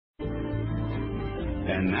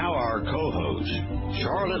And now our co-hosts,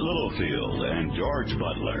 Charlotte Littlefield and George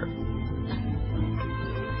Butler.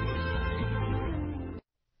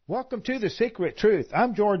 Welcome to The Secret Truth.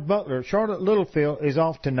 I'm George Butler. Charlotte Littlefield is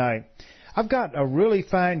off tonight. I've got a really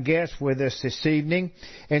fine guest with us this evening,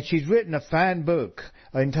 and she's written a fine book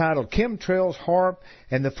entitled Chemtrails, HAARP,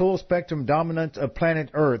 and the Full Spectrum Dominance of Planet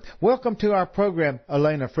Earth. Welcome to our program,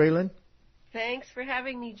 Elena Freeland. Thanks for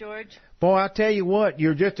having me, George. Boy, I tell you what,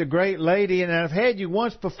 you're just a great lady, and I've had you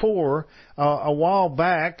once before, a while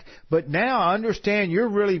back, but now I understand you're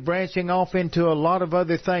really branching off into a lot of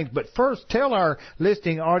other things. But first, tell our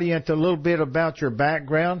listening audience a little bit about your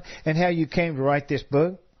background and how you came to write this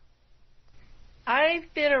book.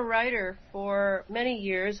 I've been a writer for many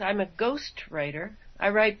years. I'm a ghost writer. I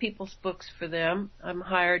write people's books for them. I'm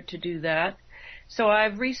hired to do that. So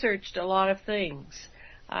I've researched a lot of things.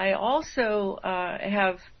 I also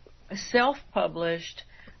have self-published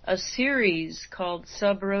a series called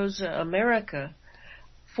Sub Rosa America,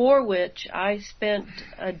 for which I spent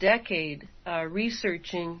a decade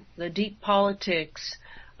researching the deep politics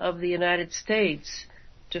of the United States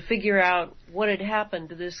to figure out what had happened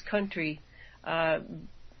to this country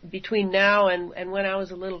between now and when I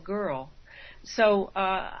was a little girl. So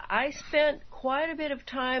I spent quite a bit of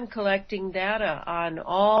time collecting data on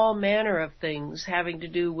all manner of things having to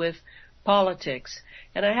do with politics.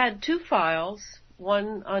 And I had two files,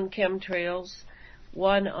 one on chemtrails,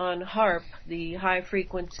 one on HAARP, the High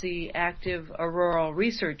Frequency Active Auroral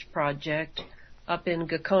Research Project up in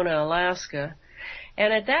Gakona, Alaska.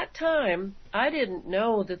 And at that time, I didn't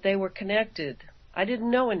know that they were connected. I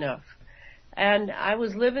didn't know enough. And I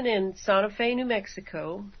was living in Santa Fe, New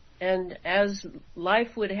Mexico, and as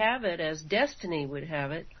life would have it, as destiny would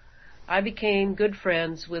have it, I became good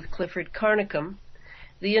friends with Clifford Carnicom,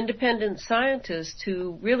 the independent scientist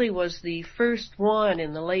who really was the first one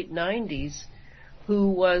in the late 90s who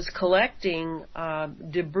was collecting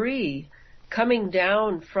debris coming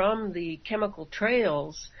down from the chemical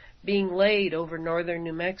trails being laid over northern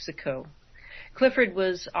New Mexico. Clifford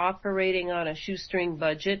was operating on a shoestring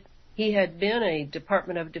budget. He had been a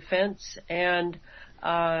Department of Defense and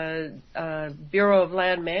Bureau of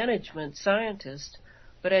Land Management scientist,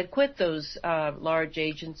 but had quit those large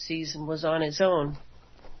agencies and was on his own.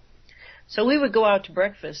 So we would go out to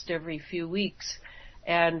breakfast every few weeks,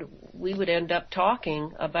 and we would end up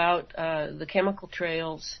talking about the chemical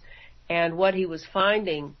trails and what he was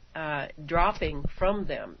finding dropping from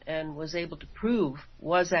them and was able to prove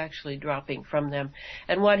was actually dropping from them.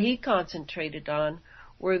 And what he concentrated on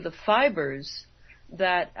were the fibers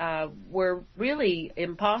that were really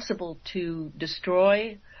impossible to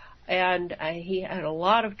destroy, and he had a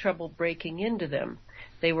lot of trouble breaking into them.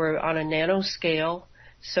 They were on a nanoscale,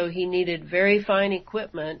 so he needed very fine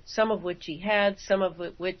equipment, some of which he had, some of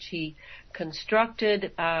which he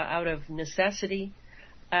constructed out of necessity,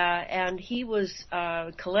 and he was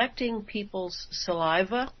collecting people's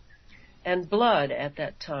saliva and blood at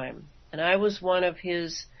that time. And I was one of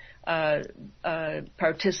his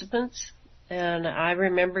participants, and I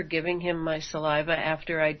remember giving him my saliva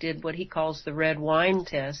after I did what he calls the red wine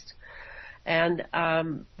test. And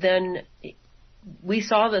then we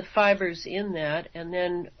saw the fibers in that, and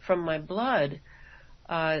then from my blood,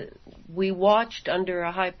 we watched under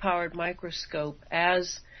a high-powered microscope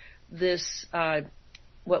as this,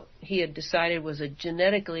 what he had decided was a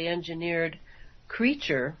genetically engineered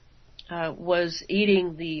creature, was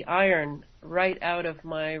eating the iron right out of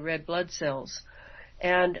my red blood cells.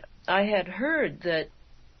 And I had heard that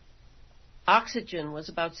oxygen was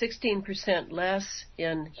about 16% less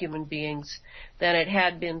in human beings than it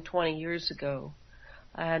had been 20 years ago.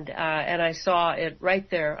 And I saw it right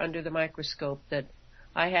there under the microscope that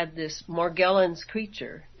I had this Morgellons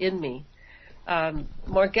creature in me.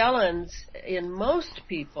 Morgellons, in most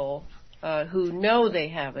people who know they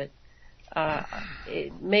have it,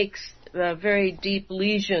 it makes very deep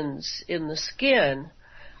lesions in the skin,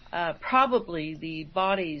 probably the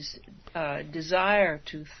body's desire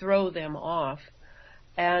to throw them off.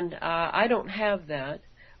 And I don't have that,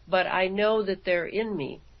 but I know that they're in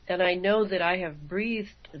me, and I know that I have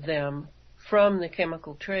breathed them from the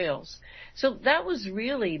chemical trails. So that was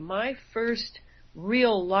really my first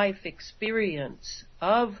real life experience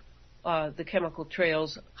of the chemical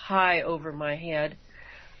trails high over my head.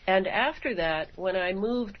 And after that, when I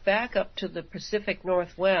moved back up to the Pacific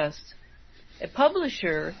Northwest, a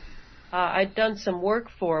publisher I'd done some work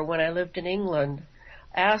for when I lived in England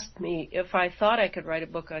asked me if I thought I could write a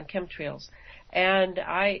book on chemtrails. And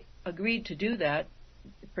I agreed to do that,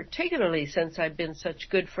 particularly since I'd been such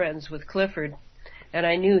good friends with Clifford, and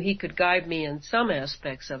I knew he could guide me in some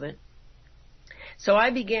aspects of it. So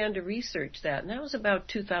I began to research that, and that was about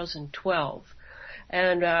 2012.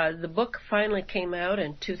 And the book finally came out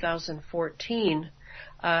in 2014.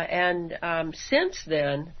 And since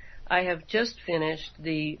then, I have just finished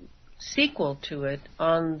the sequel to it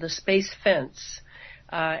on the space fence.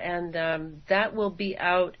 And that will be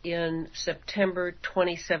out in September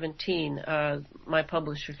 2017, my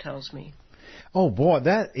publisher tells me. Oh boy,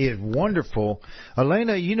 that is wonderful.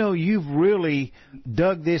 Elena, you know, you've really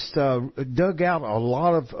dug out a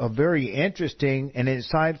lot of very interesting and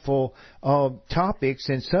insightful topics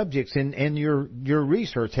and subjects in your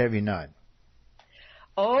research, have you not?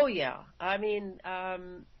 Oh yeah. I mean,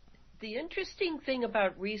 the interesting thing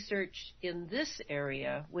about research in this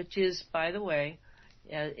area, which is, by the way,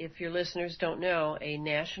 if your listeners don't know, a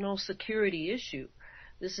national security issue.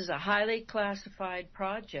 This is a highly classified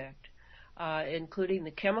project, including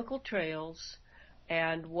the chemical trails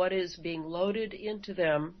and what is being loaded into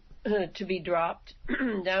them to be dropped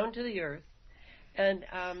down to the earth. And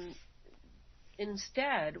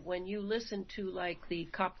instead, when you listen to like the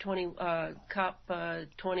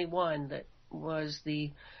COP21 that was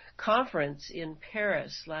the conference in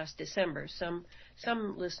Paris last December, some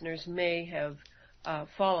listeners may have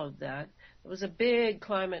followed that. It was a big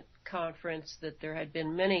climate conference that there had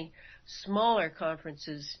been many smaller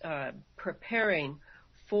conferences preparing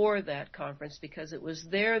for that conference, because it was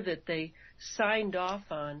there that they signed off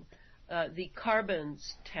on the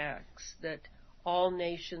carbons tax that all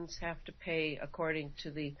nations have to pay according to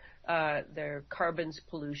their carbons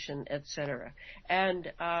pollution, etc.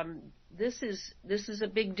 And this is a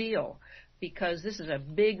big deal, because this is a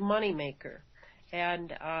big moneymaker.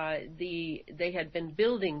 And they had been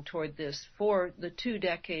building toward this for the 2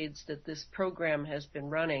 decades that this program has been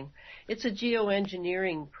running. It's a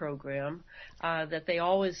geoengineering program that they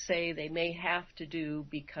always say they may have to do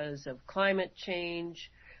because of climate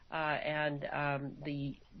change and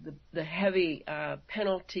the heavy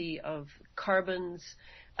penalty of carbons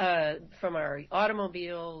from our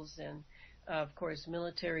automobiles and, of course,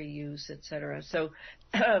 military use, etc. So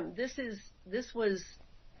this was.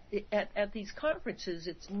 At these conferences,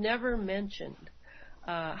 it's never mentioned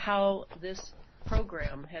how this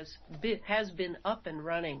program has been up and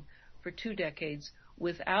running for 2 decades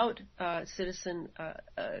without citizen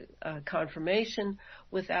confirmation,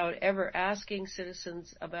 without ever asking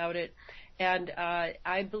citizens about it. And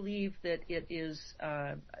I believe that it is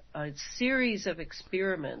a series of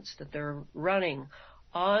experiments that they're running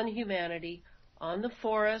on humanity, on the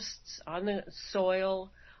forests, on the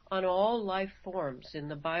soil, on all life forms in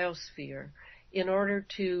the biosphere, in order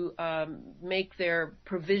to make their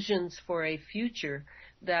provisions for a future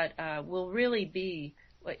that will really be,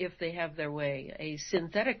 if they have their way, a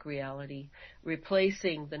synthetic reality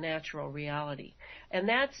replacing the natural reality. And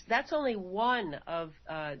that's only one of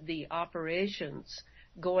the operations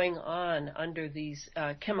going on under these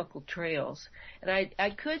chemical trails. And I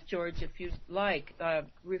could, George, if you'd like,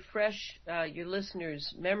 refresh your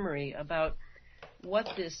listeners' memory about what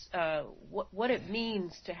it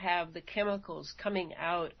means to have the chemicals coming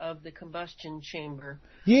out of the combustion chamber.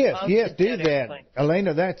 Yes, do that.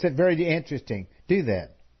 Elena, that's very interesting. Do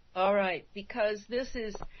that. All right, because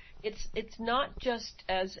it's not just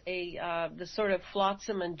as the sort of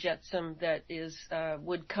flotsam and jetsam that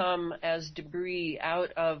would come as debris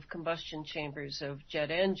out of combustion chambers of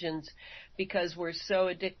jet engines, because we're so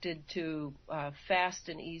addicted to fast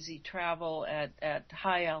and easy travel at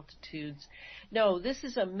high altitudes. No, this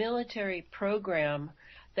is a military program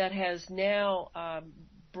that has now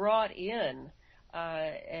brought in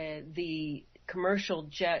the commercial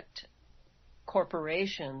jet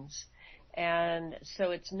corporations. And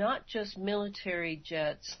so it's not just military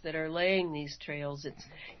jets that are laying these trails,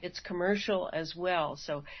 it's commercial as well.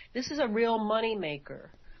 So this is a real moneymaker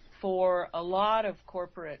for a lot of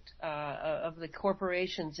of the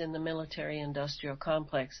corporations in the military industrial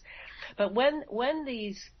complex. But when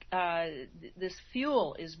this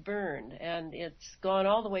fuel is burned, and it's gone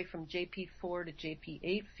all the way from JP4 to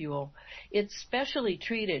JP8 fuel, it's specially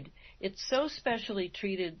treated. It's so specially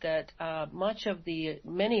treated that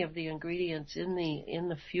many of the ingredients in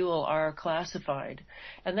the fuel are classified,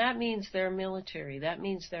 and that means they're military. That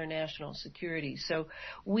means they're national security. So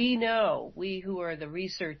we know, we who are the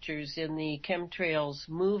researchers in the chemtrails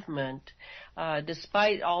movement,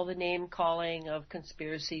 despite all the name calling of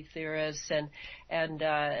conspiracy theorists and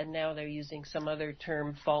now they're using some other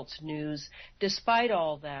term, false news. Despite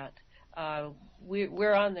all that,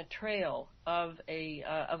 we're on the trail of a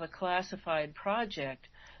classified project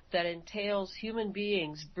that entails human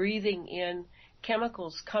beings breathing in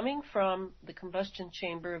chemicals coming from the combustion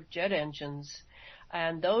chamber of jet engines,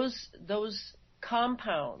 and those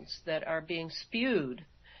compounds that are being spewed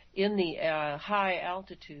in the high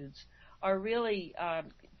altitudes are really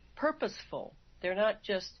purposeful. They're not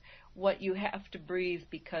just what you have to breathe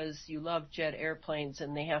because you love jet airplanes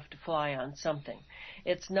and they have to fly on something.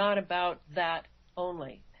 It's not about that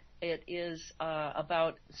only. It is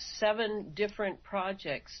about 7 different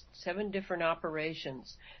projects, 7 different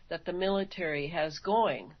operations that the military has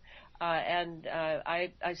going. And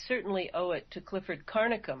I certainly owe it to Clifford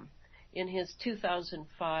Carnicom in his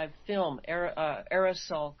 2005 film,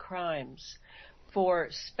 Aerosol Crimes, for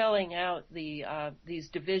spelling out these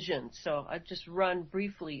divisions. So I've just run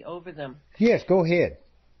briefly over them. Yes, go ahead.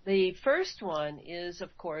 The first one is,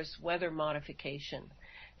 of course, weather modification.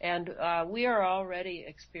 And we are already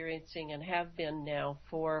experiencing and have been now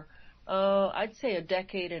for, I'd say, a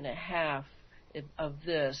decade and a half of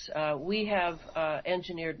this. We have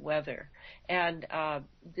engineered weather. And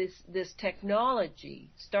this technology,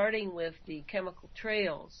 starting with the chemical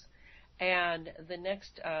trails, and the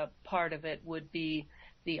next part of it would be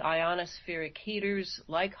the ionospheric heaters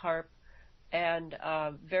like HARP and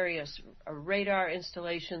various radar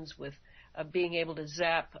installations with being able to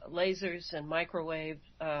zap lasers and microwave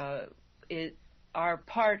are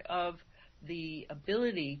part of the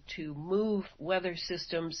ability to move weather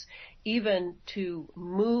systems, even to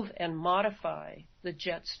move and modify the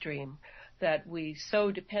jet stream that we so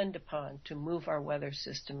depend upon to move our weather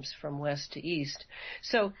systems from west to east.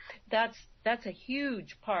 So that's a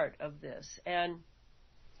huge part of this. And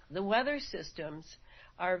the weather systems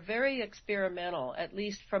are very experimental, at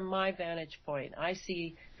least from my vantage point. I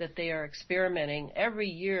see that they are experimenting. Every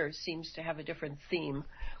year seems to have a different theme.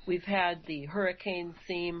 We've had the hurricane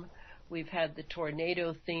theme. We've had the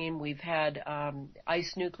tornado theme. We've had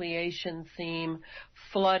ice nucleation theme,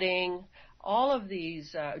 flooding. All of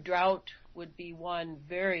these, drought would be one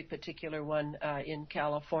very particular one in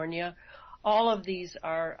California. All of these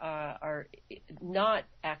are not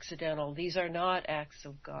accidental. These are not acts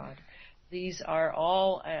of God. These are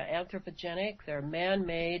all anthropogenic. They're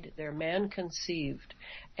man-made. They're man-conceived.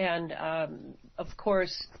 And, of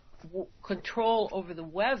course, control over the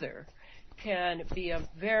weather can be a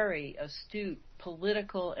very astute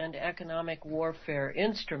political and economic warfare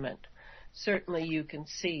instrument. Certainly you can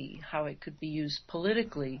see how it could be used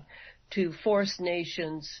politically to force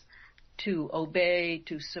nations to obey,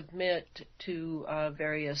 to submit to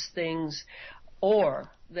various things, or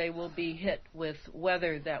they will be hit with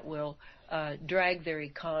weather that will drag their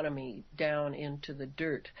economy down into the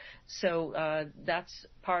dirt. So that's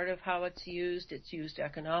part of how it's used. It's used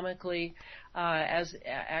economically as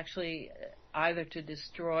actually either to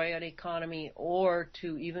destroy an economy or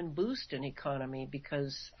to even boost an economy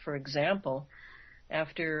because, for example,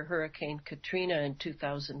 after Hurricane Katrina in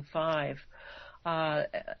 2005,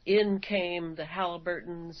 in came the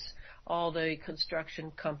Halliburtons, all the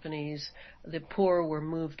construction companies. The poor were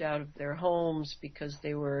moved out of their homes because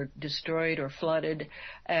they were destroyed or flooded,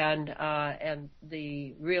 and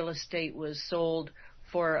the real estate was sold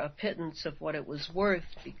for a pittance of what it was worth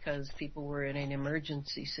because people were in an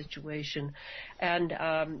emergency situation. And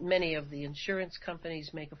many of the insurance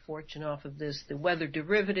companies make a fortune off of this. The weather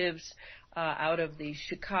derivatives out of the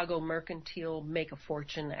Chicago Mercantile make a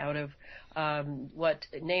fortune out of what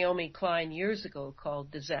Naomi Klein years ago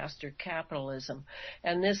called disaster capitalism.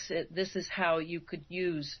 And this is how you could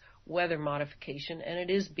use weather modification, and it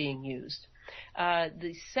is being used.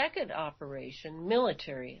 The second operation,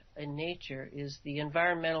 military in nature, is the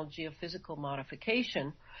environmental geophysical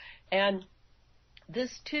modification. And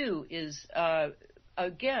this, too, is,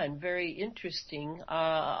 again, very interesting.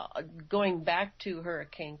 Going back to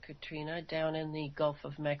Hurricane Katrina down in the Gulf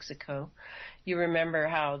of Mexico, you remember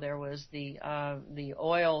how there was the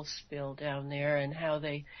oil spill down there and how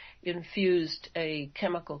they infused a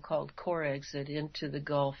chemical called Corexit into the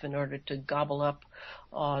Gulf in order to gobble up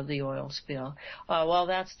the oil spill. Well,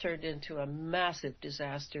 that's turned into a massive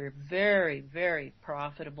disaster, very, very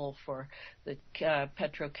profitable for the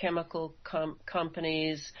petrochemical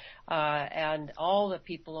companies and all the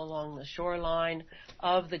people along the shoreline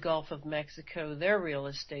of the Gulf of Mexico. Their real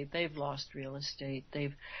estate, they've lost real estate.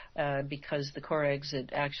 They've because the Corexit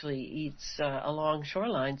actually eats along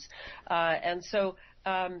shorelines, and so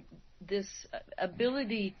this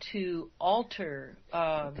ability to alter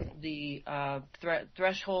the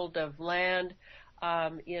threshold of land.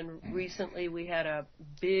 Recently we had a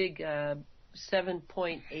big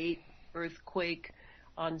 7.8 earthquake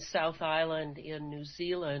on South Island in New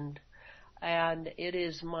Zealand, and it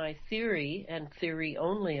is my theory, and theory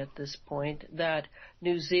only at this point, that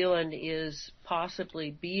New Zealand is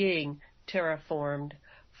possibly being terraformed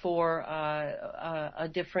for a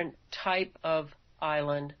different type of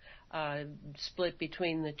island, split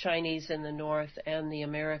between the Chinese in the north and the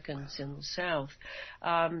Americans in the south.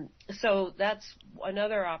 So that's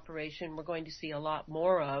another operation we're going to see a lot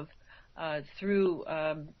more of through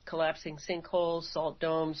collapsing sinkholes, salt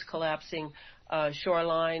domes, collapsing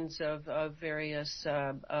shorelines of various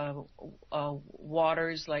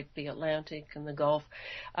waters like the Atlantic and the Gulf.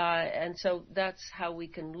 And so that's how we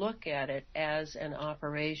can look at it as an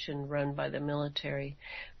operation run by the military.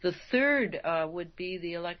 The third would be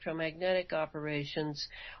the electromagnetic operations,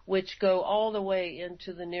 which go all the way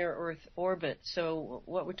into the near-Earth orbit. So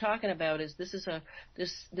what we're talking about is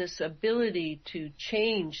this ability to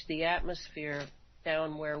change the atmosphere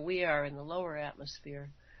down where we are in the lower atmosphere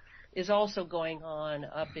is also going on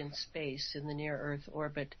up in space in the near-Earth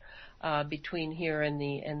orbit between here and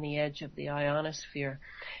the edge of the ionosphere.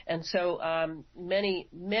 And so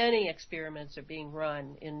many experiments are being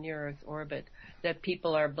run in near-Earth orbit that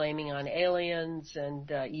people are blaming on aliens and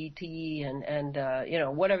ET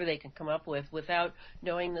and whatever they can come up with without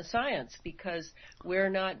knowing the science, because we're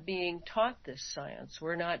not being taught this science.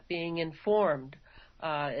 We're not being informed.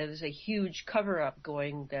 There's a huge cover-up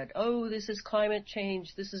going that, this is climate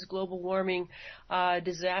change, this is global warming,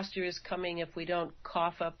 disaster is coming if we don't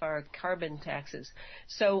cough up our carbon taxes.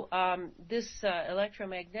 So this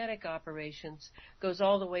electromagnetic operations goes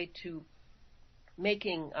all the way to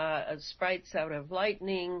making sprites out of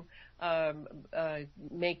lightning,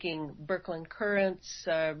 making Birkeland currents,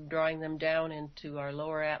 drawing them down into our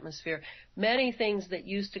lower atmosphere. Many things that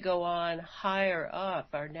used to go on higher up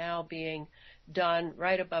are now being done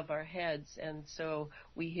right above our heads, and so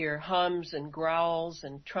we hear hums and growls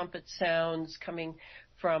and trumpet sounds coming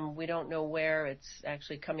from we don't know where. It's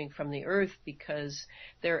actually coming from the Earth because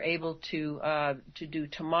they're able to do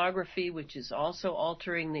tomography, which is also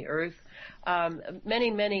altering the Earth.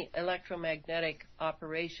 Many electromagnetic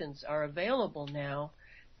operations are available now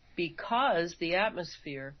because the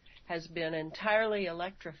atmosphere has been entirely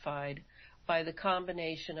electrified by the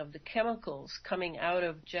combination of the chemicals coming out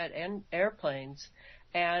of jet airplanes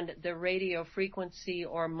and the radio frequency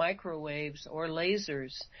or microwaves or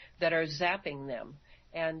lasers that are zapping them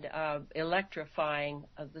and electrifying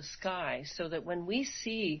the sky, so that when we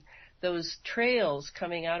see those trails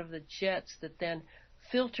coming out of the jets that then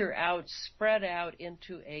filter out, spread out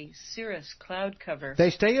into a cirrus cloud cover. They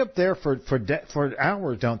stay up there for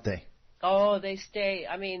hours, don't they? Oh, they stay.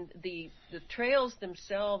 I mean, the trails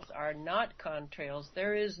themselves are not contrails.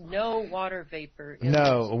 There is no water vapor.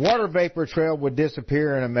 No, a water vapor trail would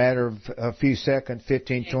disappear in a matter of a few seconds,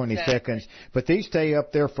 15, 20 seconds. But these stay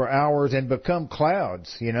up there for hours and become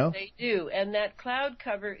clouds, They do, and that cloud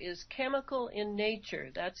cover is chemical in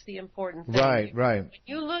nature. That's the important thing. Right. When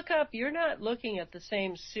you look up, you're not looking at the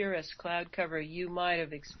same cirrus cloud cover you might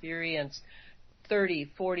have experienced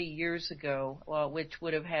 30, 40 years ago, which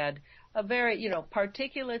would have had a very,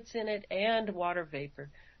 particulates in it and water vapor.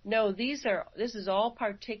 No, this is all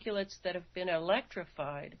particulates that have been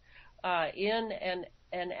electrified in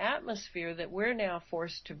an atmosphere that we're now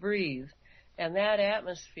forced to breathe. And that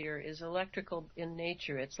atmosphere is electrical in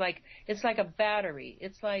nature. It's like a battery.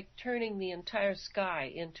 It's like turning the entire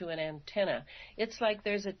sky into an antenna. It's like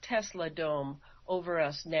there's a Tesla dome over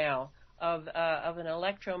us now of an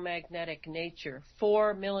electromagnetic nature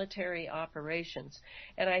for military operations.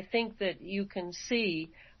 And I think that you can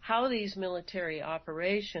see how these military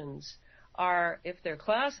operations are, if they're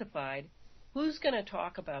classified, who's going to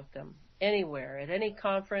talk about them anywhere, at any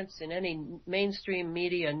conference, in any mainstream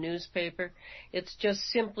media, newspaper. It's just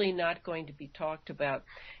simply not going to be talked about.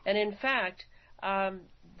 And in fact,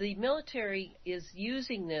 the military is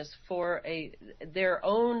using this for their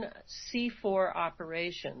own C4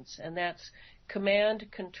 operations, and that's command,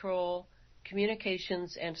 control,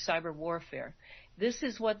 communications, and cyber warfare. This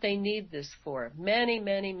is what they need this for.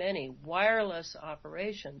 Many wireless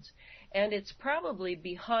operations. And it's probably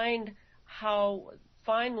behind how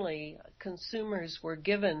finally consumers were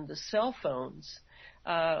given the cell phones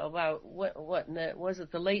about was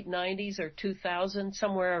it the late 90s or 2000,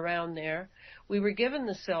 somewhere around there. We were given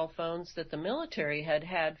the cell phones that the military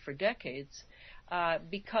had for decades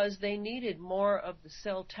because they needed more of the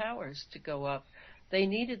cell towers to go up. They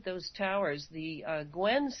needed those towers. The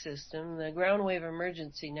GWEN system, the Ground Wave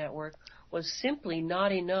Emergency Network, was simply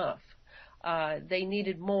not enough. They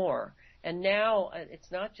needed more. And now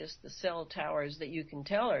it's not just the cell towers that you can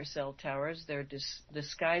tell are cell towers. They're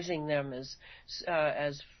disguising them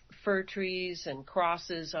as fir trees and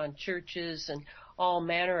crosses on churches and all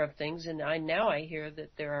manner of things. And now I hear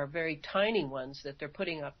that there are very tiny ones that they're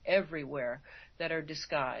putting up everywhere that are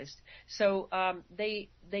disguised. So they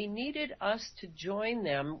needed us to join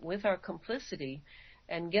them with our complicity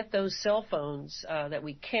and get those cell phones that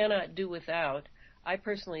we cannot do without. I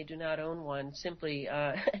personally do not own one, simply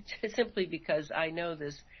because I know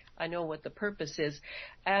this. I know what the purpose is,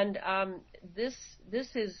 and this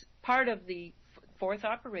is part of the fourth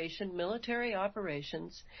operation, military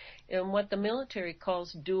operations, in what the military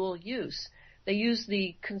calls dual use. They use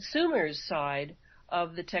the consumer's side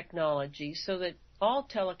of the technology so that all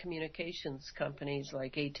telecommunications companies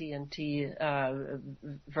like AT&T,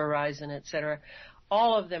 Verizon, etc.,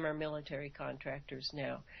 all of them are military contractors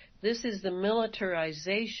now. This is the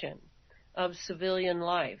militarization of civilian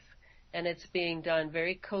life, and it's being done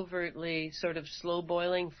very covertly, sort of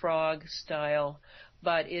slow-boiling frog style,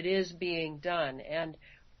 but it is being done. And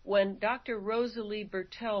when Dr. Rosalie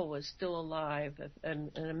Bertell was still alive,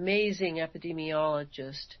 an amazing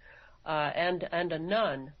epidemiologist and a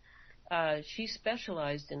nun, she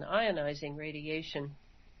specialized in ionizing radiation.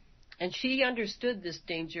 And she understood this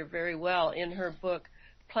danger very well in her book,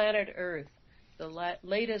 Planet Earth, the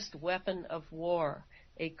latest weapon of war,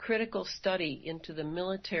 a critical study into the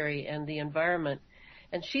military and the environment.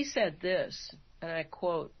 And she said this, and I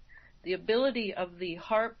quote, "The ability of the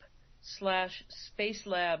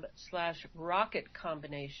HARP/Spacelab/rocket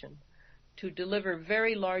combination to deliver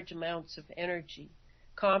very large amounts of energy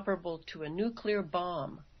comparable to a nuclear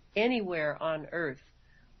bomb anywhere on Earth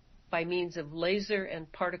by means of laser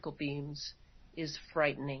and particle beams is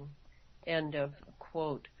frightening." End of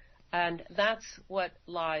quote. And that's what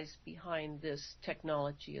lies behind this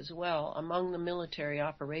technology as well. Among the military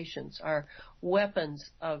operations are weapons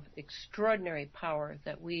of extraordinary power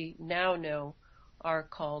that we now know are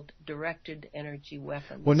called directed energy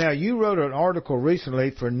weapons. Well, now, you wrote an article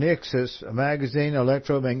recently for Nexus, a magazine,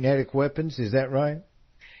 Electromagnetic Weapons. Is that right?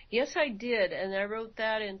 Yes, I did, and I wrote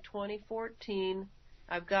that in 2014.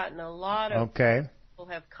 I've gotten a lot of people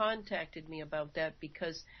have contacted me about that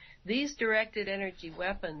because these directed energy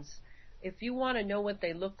weapons, if you want to know what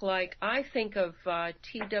they look like, I think of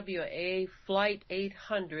TWA Flight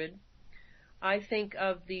 800. I think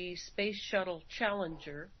of the Space Shuttle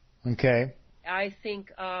Challenger. Okay. I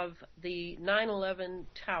think of the 9/11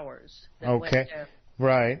 towers that went there.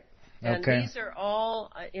 Right. And these are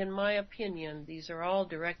all, in my opinion, these are all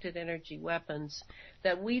directed energy weapons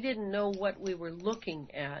that we didn't know what we were looking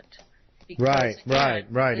at. Because, right,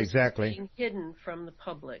 this exactly. is being hidden from the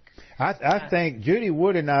public. I think Judy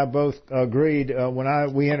Wood and I both agreed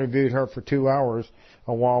when we interviewed her for 2 hours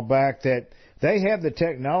a while back that they have the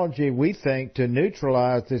technology, we think, to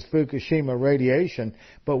neutralize this Fukushima radiation,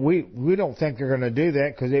 but we don't think they're going to do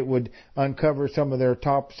that because it would uncover some of their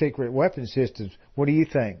top secret weapon systems. What do you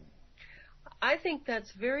think? I think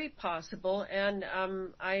that's very possible, and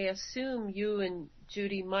I assume you and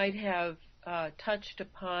Judy might have touched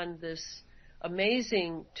upon this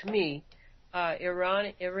amazing, to me,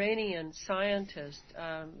 Iranian scientist,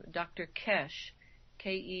 Dr. Keshe,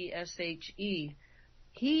 Keshe.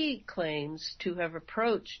 He claims to have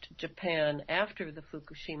approached Japan after the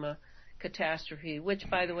Fukushima catastrophe, which,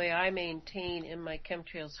 by the way, I maintain in my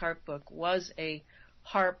Chemtrails HARP book was a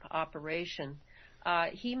HARP operation.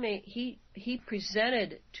 He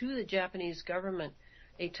presented to the Japanese government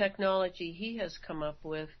a technology he has come up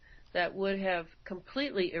with that would have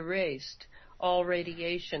completely erased all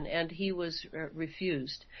radiation, and he was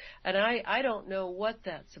refused. And I don't know what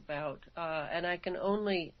that's about, and I can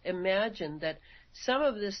only imagine that some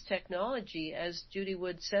of this technology, as Judy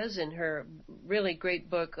Wood says in her really great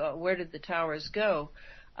book, Where Did the Towers Go?,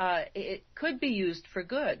 it could be used for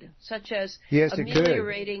good, such as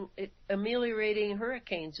ameliorating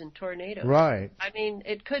hurricanes and tornadoes. Right. I mean,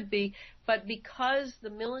 it could be, but because the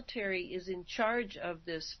military is in charge of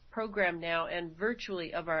this program now and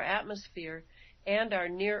virtually of our atmosphere and our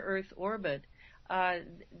near-Earth orbit,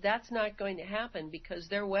 that's not going to happen because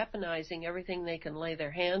they're weaponizing everything they can lay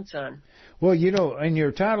their hands on. Well, you know, in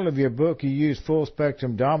your title of your book, you use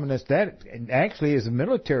full-spectrum dominance. That actually is a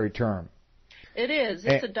military term. It is.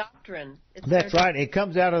 It's a doctrine. That's right. It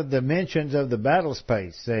comes out of the dimensions of the battle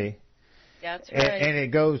space, see? That's right. And it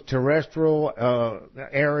goes terrestrial,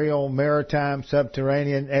 aerial, maritime,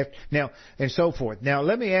 subterranean, now, and so forth. Now,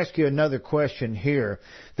 let me ask you another question here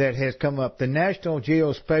that has come up. The National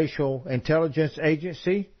Geospatial Intelligence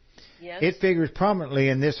Agency, yes, it figures prominently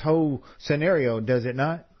in this whole scenario, does it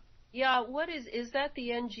not? Yeah, what is that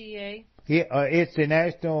the NGA? Yeah, it's the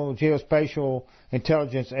National Geospatial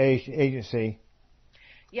Intelligence Agency.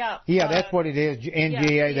 Yeah. Yeah, that's what it is.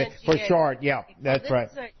 NGA, NGA. For short. Yeah, that's right.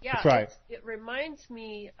 That's right. It reminds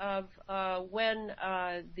me of when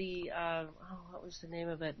what was the name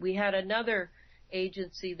of it? We had another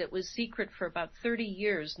agency that was secret for about 30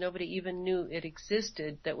 years. Nobody even knew it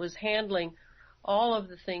existed. That was handling all of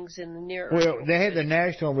the things in the near Earth. Well, they had the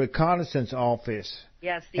National Reconnaissance Office.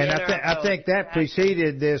 Yes, the and NRO. I think that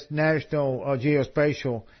preceded this National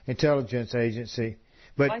Geospatial Intelligence Agency.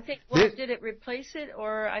 But I think. Well, did it replace it,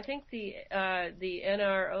 or I think the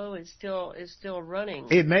NRO is still running.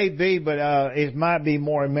 It may be, but it might be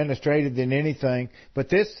more administrative than anything. But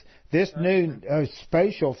this new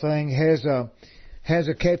spatial thing has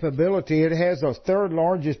a capability. It has the third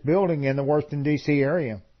largest building in the Washington D.C.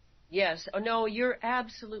 area. Yes. Oh, no, you're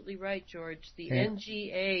absolutely right, George. The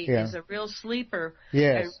NGA is a real sleeper,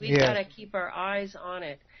 yes, and we got to keep our eyes on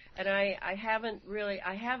it. And I have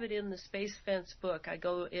it in the Space Fence book. I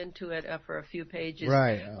go into it for a few pages,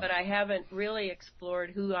 right? But I haven't really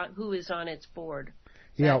explored who is on its board.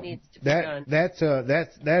 That needs to be done.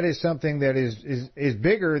 That is something that is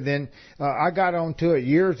bigger than I got onto it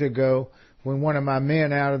years ago when one of my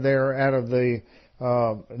men out of the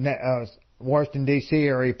Washington D.C.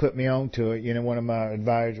 area put me on to it. One of my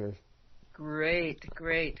advisors. Great.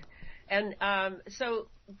 And so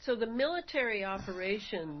the military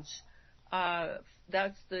operations,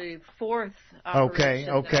 that's the fourth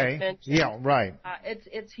operation that I mentioned. Yeah, right.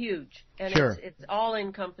 It's huge, and sure. it's all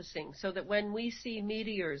encompassing. So that when we see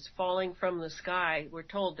meteors falling from the sky, we're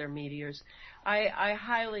told they're meteors. I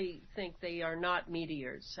highly think they are not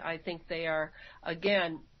meteors. I think they are,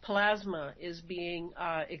 again, plasma is being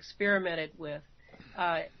experimented with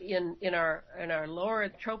in our lower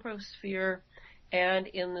troposphere and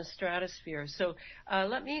in the stratosphere. So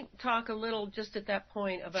let me talk a little just at that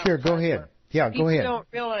point about Sure, plasma. go ahead. Yeah, go ahead. People don't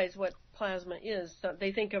realize what plasma is. So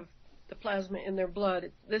they think of the plasma in their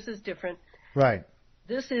blood. This is different. Right.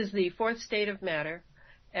 This is the fourth state of matter,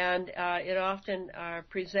 and it often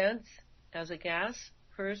presents as a gas.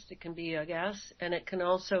 First, it can be a gas, and it can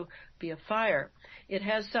also be a fire. It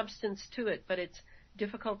has substance to it, but it's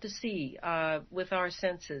difficult to see with our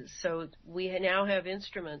senses. So we now have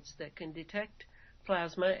instruments that can detect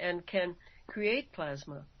plasma and can create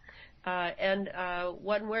plasma. And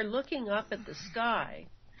when we're looking up at the sky,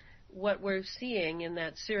 what we're seeing in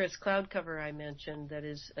that cirrus cloud cover I mentioned that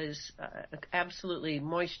is absolutely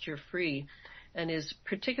moisture-free and is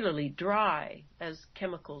particularly dry, as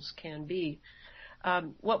chemicals can be,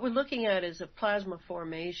 what we're looking at is a plasma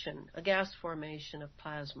formation, a gas formation of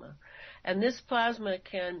plasma. And this plasma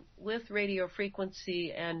can, with radio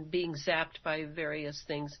frequency and being zapped by various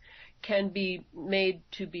things, can be made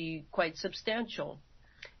to be quite substantial.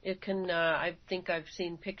 It can, I think I've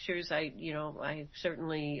seen pictures, I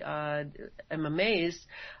certainly am amazed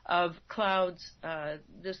of clouds,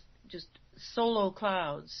 just solo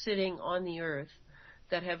clouds sitting on the Earth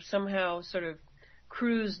that have somehow sort of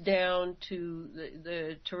cruised down to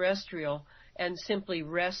the terrestrial and simply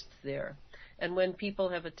rest there. And when people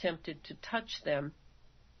have attempted to touch them,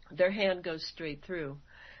 their hand goes straight through.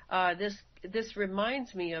 This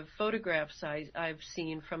reminds me of photographs I've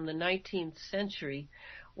seen from the 19th century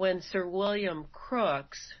when Sir William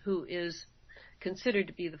Crookes, who is considered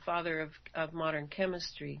to be the father of modern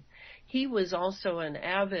chemistry, he was also an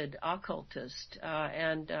avid occultist,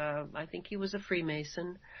 and I think he was a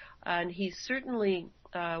Freemason, and he certainly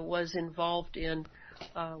was involved in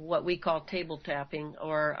what we call table tapping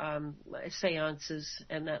or seances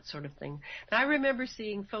and that sort of thing. And I remember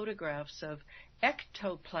seeing photographs of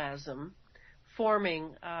ectoplasm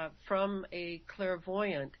forming from a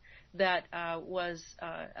clairvoyant that was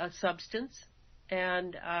a substance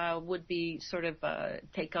and would be sort of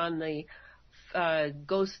take on the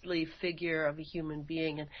ghostly figure of a human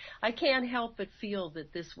being. And I can't help but feel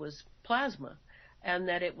that this was plasma and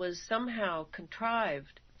that it was somehow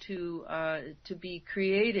contrived to be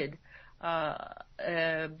created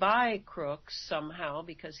by Crookes somehow,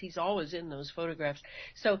 because he's always in those photographs.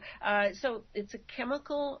 So it's a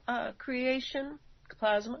chemical creation,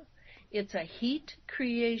 plasma. It's a heat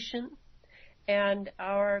creation, and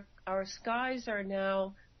our skies are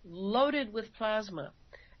now loaded with plasma.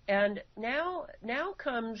 And now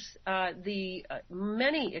comes the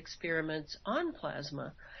many experiments on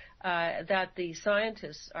plasma that the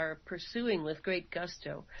scientists are pursuing with great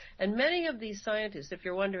gusto. And many of these scientists, if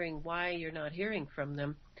you're wondering why you're not hearing from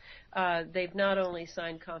them, they've not only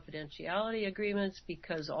signed confidentiality agreements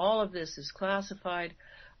because all of this is classified,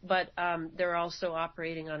 but they're also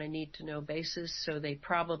operating on a need-to-know basis, so they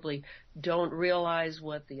probably don't realize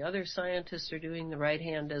what the other scientists are doing. The right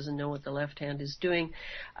hand doesn't know what the left hand is doing.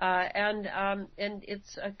 And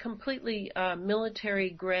it's a completely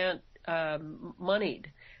military grant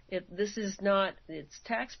moneyed. This is not, it's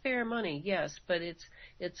taxpayer money, yes, but it's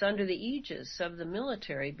under the aegis of the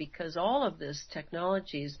military, because all of this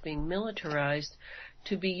technology is being militarized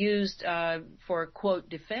to be used for, quote,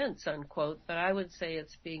 defense, unquote, but I would say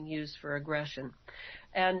it's being used for aggression.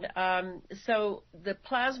 And so the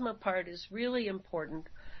plasma part is really important,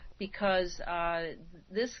 because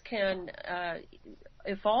this can,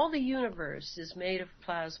 if all the universe is made of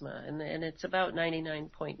plasma, and it's about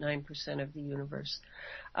 99.9% of the universe,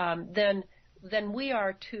 then we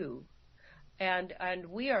are too, and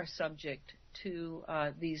we are subject to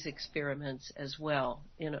these experiments as well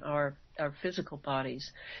in our physical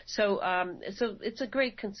bodies. So it's a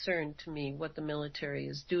great concern to me what the military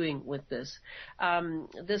is doing with this.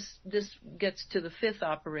 This gets to the fifth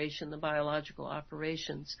operation, the biological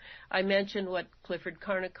operations. I mentioned what Clifford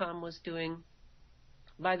Carnicom was doing.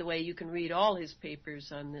 By the way, you can read all his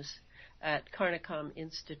papers on this at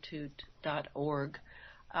carnicominstitute.org.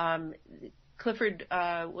 Clifford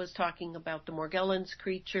was talking about the Morgellons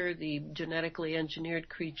creature, the genetically engineered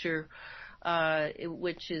creature,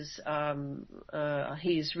 which is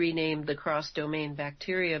he's renamed the cross-domain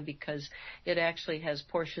bacteria because it actually has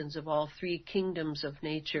portions of all three kingdoms of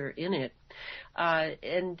nature in it.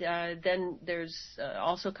 And then there's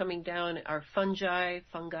also coming down our fungi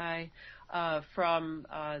from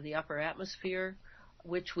the upper atmosphere,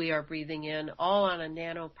 which we are breathing in, all on a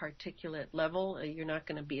nanoparticulate level. You're not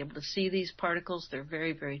going to be able to see these particles. They're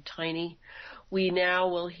very, very tiny. We now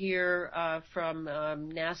will hear from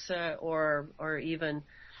NASA or even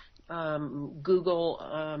Google,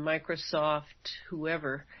 Microsoft,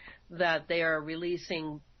 whoever, that they are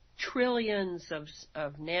releasing trillions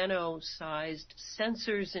of nano-sized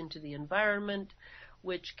sensors into the environment,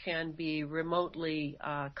 which can be remotely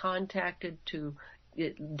contacted to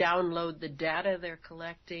download the data they're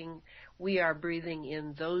collecting. We are breathing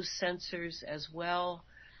in those sensors as well.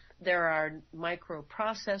 There are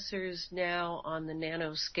microprocessors now on the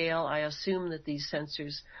nanoscale. I assume that these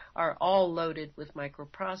sensors are all loaded with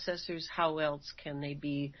microprocessors. How else can they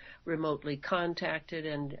be remotely contacted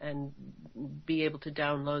and be able to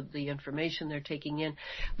download the information they're taking in?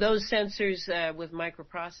 Those sensors with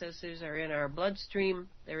microprocessors are in our bloodstream.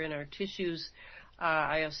 They're in our tissues.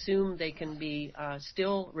 I assume they can be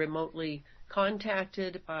still remotely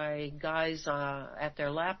contacted by guys at their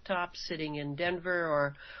laptops sitting in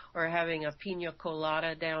Denver or having a pina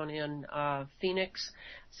colada down in Phoenix.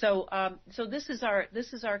 So this is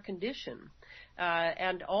our condition,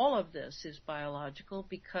 and all of this is biological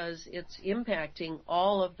because it's impacting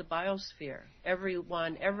all of the biosphere.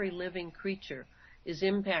 Every living creature is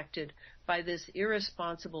impacted by this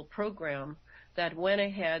irresponsible program that went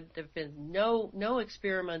ahead. There have been no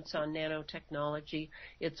experiments on nanotechnology.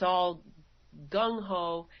 It's all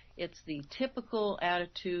gung-ho. It's the typical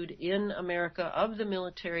attitude in America of the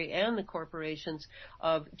military and the corporations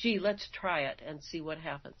of, gee, let's try it and see what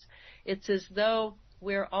happens. It's as though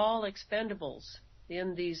we're all expendables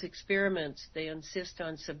in these experiments they insist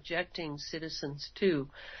on subjecting citizens to.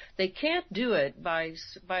 They can't do it by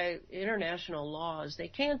international laws. They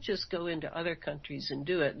can't just go into other countries and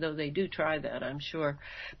do it, though they do try that, I'm sure.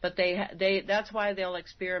 But that's why they'll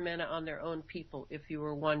experiment on their own people, if you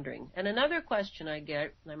were wondering. And another question I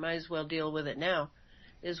get, and I might as well deal with it now,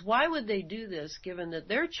 is why would they do this given that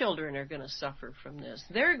their children are going to suffer from this?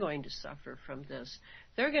 They're going to suffer from this.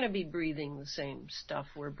 They're going to be breathing the same stuff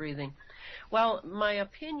we're breathing. Well, my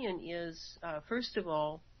opinion is, first of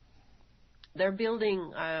all, they're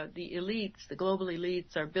building, the elites, the global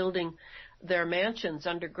elites are building their mansions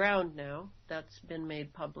underground now. That's been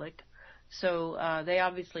made public. So they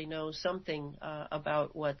obviously know something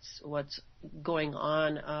about what's going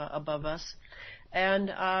on above us.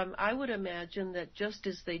 And I would imagine that just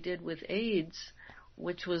as they did with AIDS,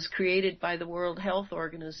 which was created by the World Health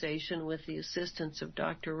Organization with the assistance of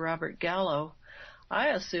Dr. Robert Gallo, I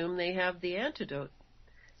assume they have the antidote.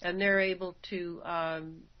 And they're able to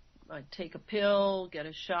take a pill, get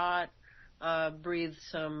a shot, breathe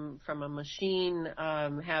some from a machine,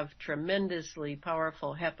 have tremendously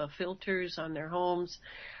powerful HEPA filters on their homes.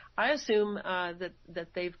 I assume that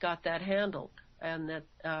they've got that handled, and that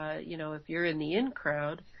if you're in the in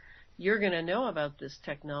crowd, you're going to know about this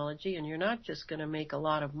technology, and you're not just going to make a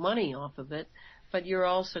lot of money off of it, but you're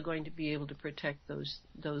also going to be able to protect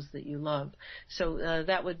those that you love. So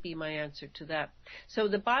that would be my answer to that. So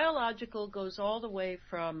the biological goes all the way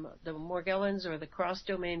from the Morgellons or the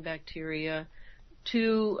cross-domain bacteria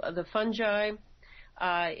to the fungi.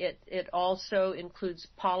 It also includes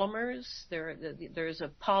polymers. There's a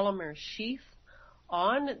polymer sheath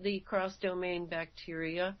on the cross-domain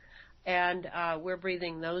bacteria, and we're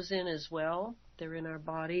breathing those in as well. They're in our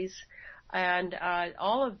bodies. And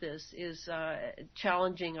all of this is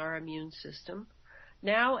challenging our immune system.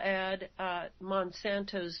 Now add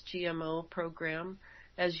Monsanto's GMO program.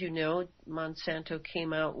 As you know, Monsanto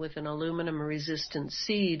came out with an aluminum-resistant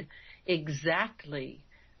seed exactly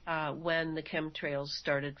when the chemtrails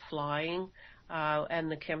started flying. And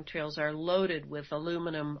the chemtrails are loaded with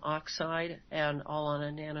aluminum oxide and all on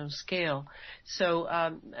a nanoscale. So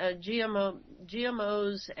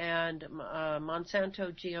GMOs and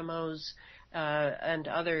Monsanto GMOs and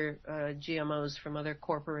other GMOs from other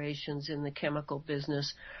corporations in the chemical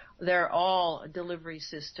business, they're all delivery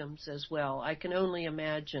systems as well. I can only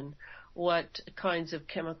imagine what kinds of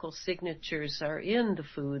chemical signatures are in the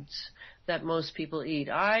foods that most people eat.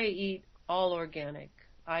 I eat all organic.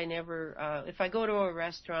 I never, if I go to a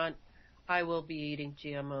restaurant, I will be eating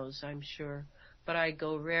GMOs, I'm sure. But I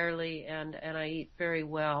go rarely, and I eat very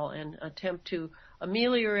well and attempt to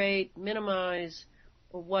ameliorate, minimize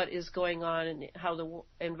what is going on and how the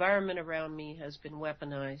environment around me has been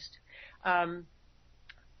weaponized.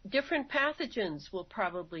 Different pathogens will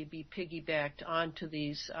probably be piggybacked onto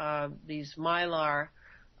these mylar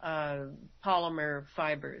polymer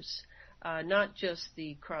fibers. Not just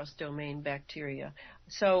the cross-domain bacteria.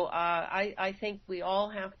 So I think we all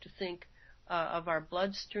have to think of our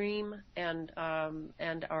bloodstream and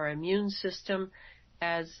our immune system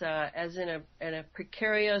as in a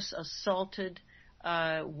precarious, assaulted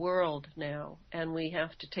world now, and we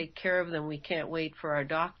have to take care of them. We can't wait for our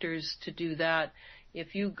doctors to do that.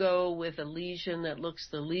 If you go with a lesion that looks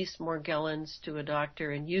the least Morgellons to a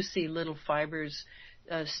doctor and you see little fibers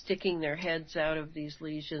sticking their heads out of these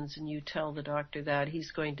lesions, and you tell the doctor that,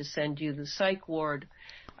 he's going to send you the psych ward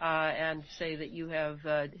and say that you have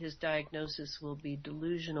his diagnosis will be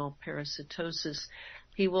delusional parasitosis.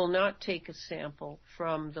 He will not take a sample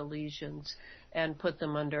from the lesions and put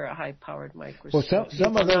them under a high-powered microscope. Well,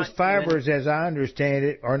 some of those fibers, as I understand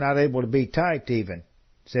it, are not able to be typed even.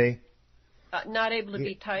 See? Not able to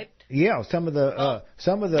be typed? Yeah, some of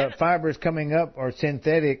the fibers coming up are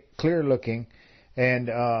synthetic, clear-looking. And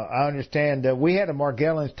I understand that we had a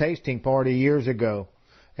Morgellons tasting party years ago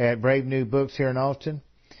at Brave New Books here in Austin.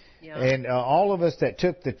 Yeah. And all of us that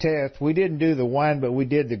took the test, we didn't do the wine, but we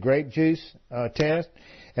did the grape juice test.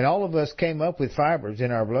 And all of us came up with fibers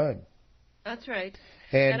in our blood. That's right.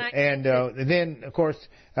 And then, of course,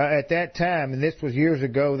 at that time, and this was years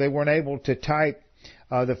ago, they weren't able to type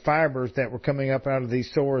the fibers that were coming up out of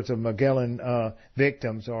these sores of Morgellon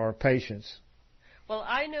victims or patients. Well,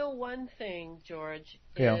 I know one thing, George.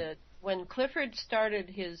 Yeah. When Clifford started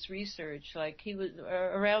his research, like he was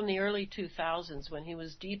around the early 2000s when he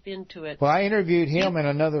was deep into it. Well, I interviewed him and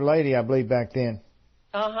another lady, I believe, back then.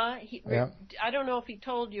 Uh-huh. Yeah. I don't know if he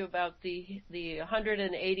told you about the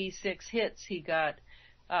 186 hits he got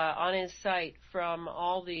on his site from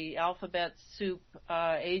all the alphabet soup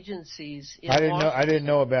agencies in Washington. I didn't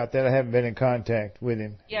know about that. I haven't been in contact with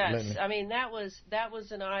him. Yes, lately. I mean that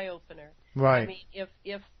was an eye opener. Right. I mean,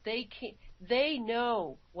 if they can't, they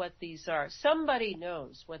know what these are. Somebody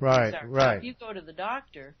knows what these are. Right. So if you go to the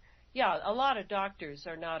doctor, yeah, a lot of doctors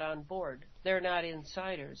are not on board. They're not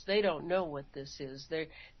insiders. They don't know what this is.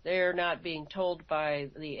 They're not being told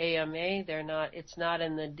by the AMA. They're not. It's not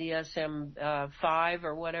in the DSM-5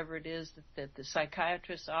 or whatever it is that the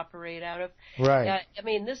psychiatrists operate out of. Right. I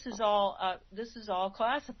mean, this is all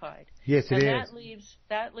classified. Yes, it is. And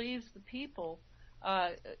that leaves the people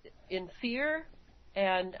in fear,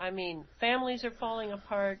 and I mean, families are falling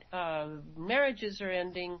apart, marriages are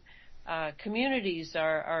ending, communities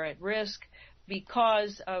are at risk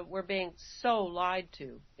because we're being so lied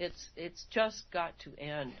to. It's just got to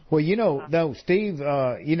end. Well, no, Steve,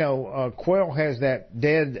 Quell has that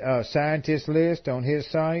dead scientist list on his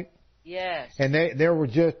site. Yes. And there were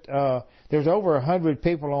just there's over 100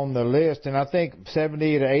 people on the list, and I think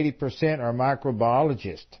 70 to 80% are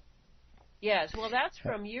microbiologists. Yes, well, that's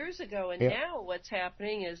from years ago, and now what's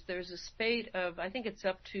happening is there's a spate of, I think it's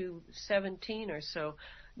up to 17 or so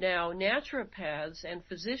now, naturopaths and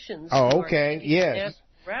physicians. Oh, okay, yes.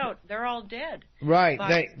 Route, they're all dead.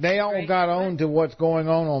 Right, they all got on to what's going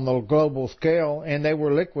on the global scale, and they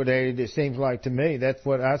were liquidated, it seems like to me. That's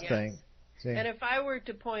what I think. See? And if I were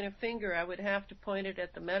to point a finger, I would have to point it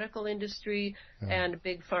at the medical industry and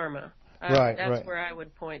Big Pharma. That's where I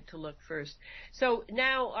would point to look first. So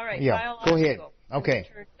now, all right, biological. Go ahead. Okay.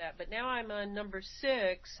 Return to that. But now I'm on number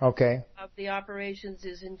 6 of the operations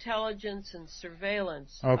is intelligence and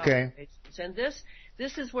surveillance. Okay. Operations. And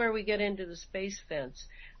this is where we get into the space fence.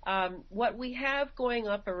 What we have going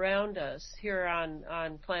up around us here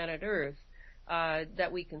on planet Earth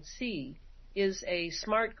that we can see is a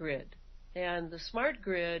smart grid. And the smart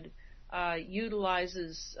grid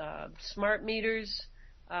utilizes smart meters,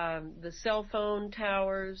 the cell phone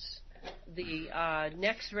towers, the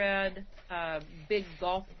NexRad, big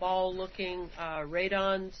golf ball looking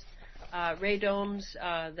radomes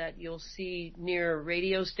that you'll see near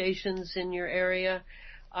radio stations in your area.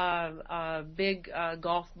 Big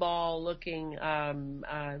golf ball looking,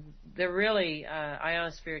 they're really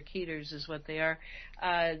ionospheric heaters is what they are.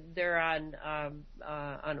 They're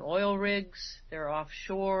on oil rigs, they're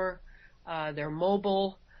offshore, they're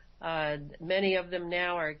mobile. Many of them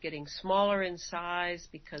now are getting smaller in size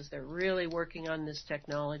because they're really working on this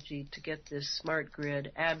technology to get this smart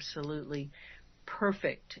grid absolutely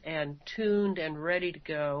perfect and tuned and ready to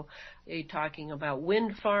go. You're talking about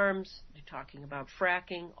wind farms, you're talking about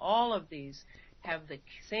fracking. All of these have the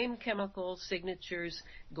same chemical signatures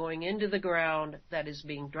going into the ground that is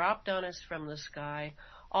being dropped on us from the sky.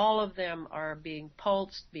 All of them are being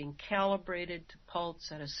pulsed, being calibrated to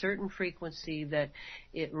pulse at a certain frequency that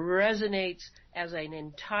it resonates as an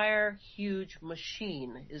entire huge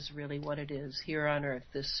machine is really what it is here on Earth,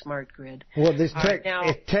 this smart grid. Well, this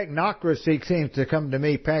technocracy seems to come to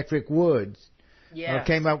me. Patrick Woods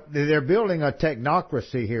came up. They're building a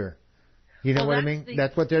technocracy here. You know what I mean?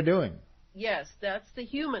 That's what they're doing. Yes, that's the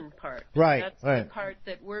human part. Right, that's right. the part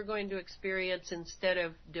that we're going to experience instead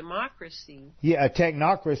of democracy. Yeah, a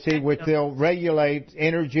technocracy which they'll regulate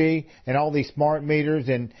energy and all these smart meters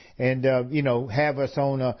and have us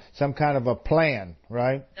on some kind of a plan,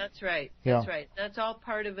 right? That's right. Yeah. That's right. That's all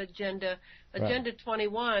part of Agenda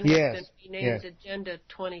 21 yes. has been renamed Agenda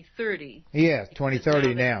 2030. Yes,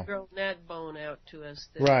 2030 now. Thrown that bone out to us.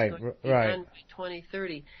 Right, going to be done by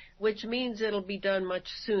 2030, which means it'll be done much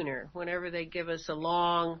sooner. Whenever they give us a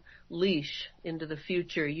long leash into the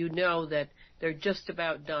future, you know that they're just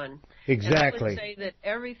about done. Exactly. And I would say that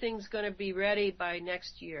everything's going to be ready by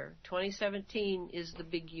next year. 2017 is the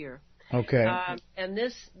big year. Okay. And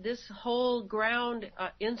this whole ground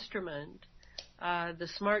instrument, the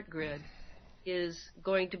smart grid, is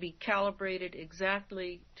going to be calibrated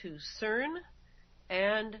exactly to CERN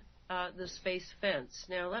and the space fence.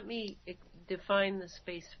 Now, let me define the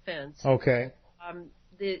space fence. Okay.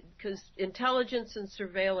 Because intelligence and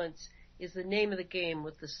surveillance is the name of the game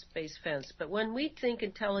with the space fence. But when we think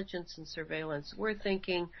intelligence and surveillance, we're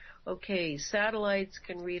thinking, okay, satellites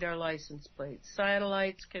can read our license plates.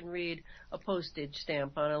 Satellites can read a postage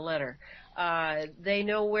stamp on a letter. They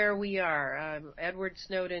know where we are. Edward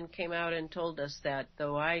Snowden came out and told us that,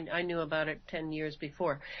 though I knew about it 10 years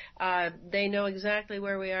before. They know exactly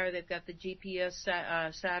where we are. They've got the GPS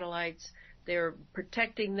satellites. They're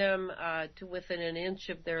protecting them to within an inch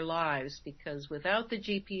of their lives, because without the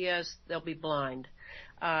GPS, they'll be blind.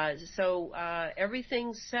 So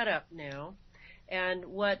everything's set up now. And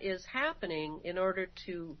what is happening in order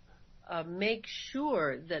to make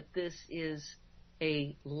sure that this is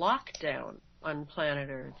a lockdown on planet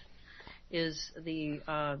Earth is the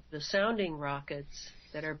sounding rockets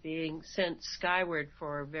that are being sent skyward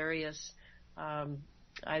for various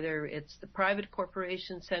either it's the private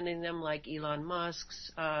corporation sending them, like Elon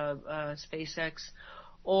Musk's SpaceX,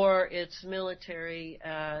 or it's military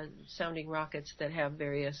sounding rockets that have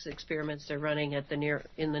various experiments they're running at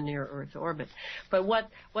in the near Earth orbit. But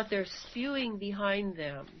what they're spewing behind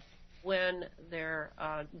them when they're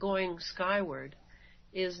going skyward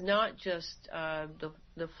is not just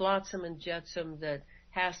the flotsam and jetsam that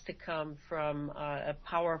has to come from a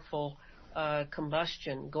powerful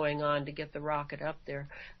combustion going on to get the rocket up there.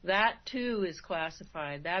 That too is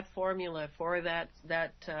classified. That formula for that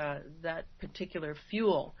particular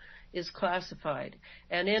fuel is classified,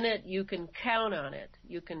 and in it you can count on it.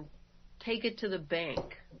 You can take it to the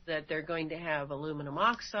bank that they're going to have aluminum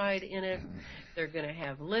oxide in it. They're going to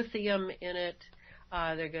have lithium in it.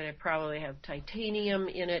 They're going to probably have titanium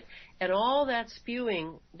in it. And all that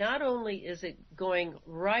spewing, not only is it going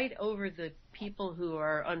right over the people who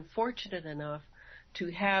are unfortunate enough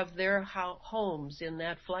to have their homes in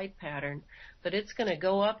that flight pattern, but it's going to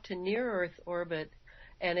go up to near-Earth orbit,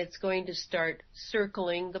 and it's going to start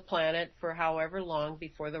circling the planet for however long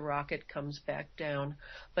before the rocket comes back down.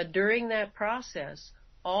 But during that process,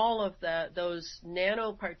 all of those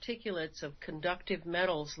nanoparticulates of conductive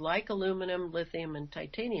metals like aluminum, lithium, and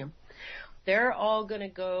titanium, they're all going to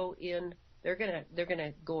go in. They're going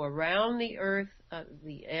to go around the Earth,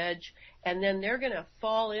 the edge, and then they're going to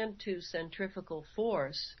fall into centrifugal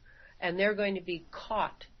force, and they're going to be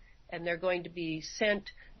caught, and they're going to be sent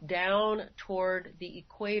down toward the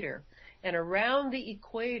equator. And around the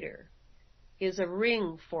equator is a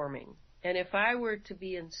ring forming. And if I were to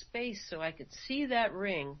be in space so I could see that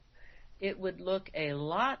ring, it would look a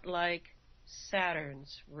lot like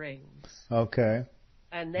Saturn's rings. Okay.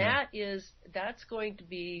 And that's going to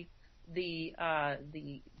be the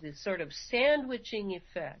sort of sandwiching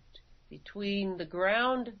effect between the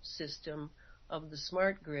ground system of the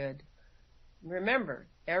smart grid. Remember,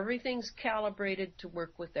 everything's calibrated to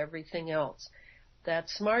work with everything else. That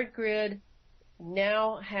smart grid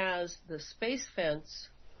now has the space fence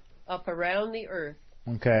up around the Earth,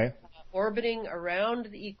 Okay. Orbiting around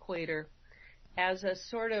the equator as a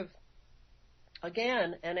sort of,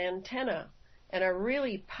 again, an antenna, and a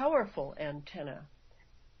really powerful antenna,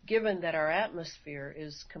 given that our atmosphere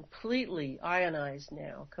is completely ionized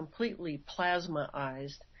now, completely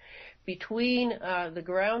plasmaized. Between the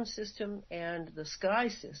ground system and the sky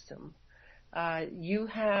system, you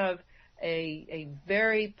have a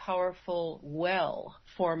very powerful well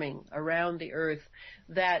forming around the Earth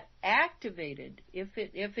that activated,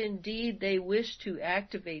 if indeed they wish to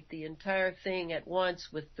activate the entire thing at once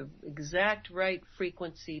with the exact right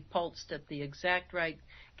frequency pulsed at the exact right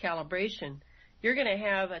calibration, you're going to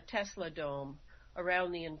have a Tesla dome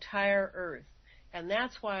around the entire Earth. And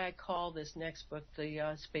that's why I call this next book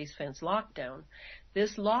the Space Fence Lockdown.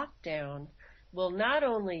 This lockdown will not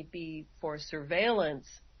only be for surveillance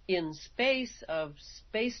in space of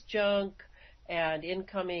space junk and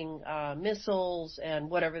incoming missiles and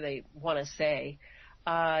whatever they want to say,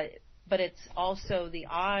 but it's also the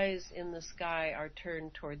eyes in the sky are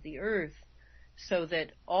turned toward the Earth so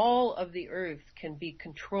that all of the Earth can be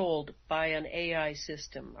controlled by an AI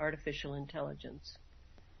system, artificial intelligence.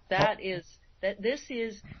 This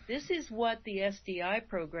is what the SDI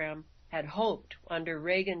program had hoped under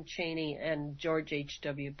Reagan, Cheney, and George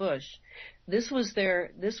H.W. Bush. This was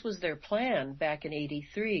their plan back in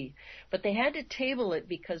 '83, but they had to table it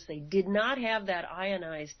because they did not have that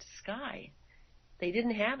ionized sky. They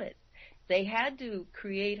didn't have it. They had to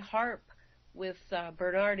create HARP with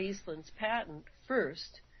Bernard Eastland's patent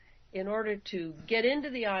first in order to get into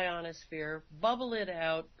the ionosphere, bubble it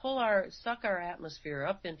out, suck our atmosphere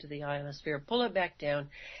up into the ionosphere, pull it back down,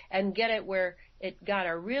 and get it where it got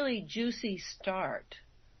a really juicy start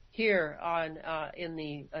here in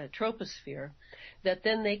the troposphere that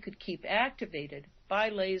then they could keep activated by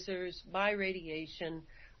lasers, by radiation,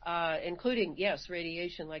 including, yes,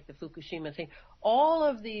 radiation like the Fukushima thing. All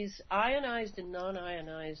of these ionized and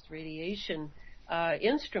non-ionized radiation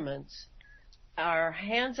instruments are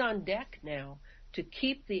hands on deck now to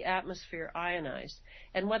keep the atmosphere ionized.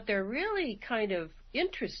 And what they're really kind of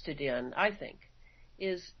interested in, I think,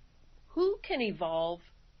 is who can evolve,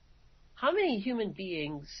 how many human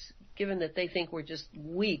beings, given that they think we're just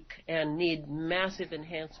weak and need massive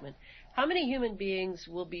enhancement, how many human beings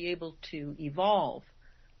will be able to evolve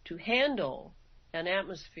to handle an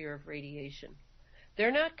atmosphere of radiation?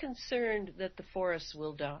 They're not concerned that the forests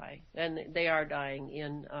will die, and they are dying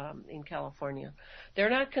in California. They're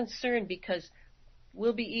not concerned because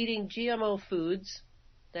we'll be eating GMO foods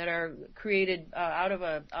that are created out of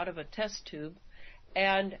a test tube,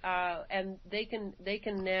 and they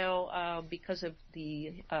can now because of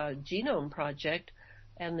the Genome Project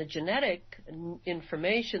and the genetic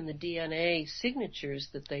information, the DNA signatures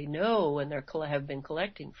that they know and have been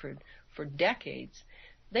collecting for decades.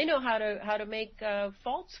 They know how to make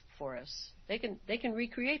faults for us. They can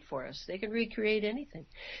recreate for us. They can recreate anything.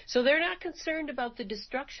 So they're not concerned about the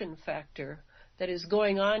destruction factor that is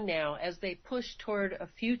going on now as they push toward a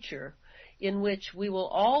future in which we will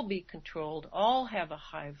all be controlled, all have a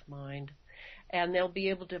hive mind, and they'll be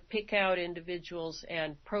able to pick out individuals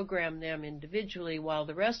and program them individually while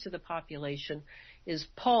the rest of the population is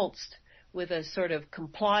pulsed with a sort of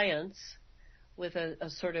compliance, with a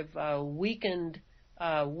sort of weakened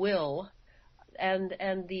will, and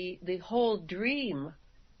the whole dream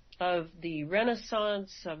of the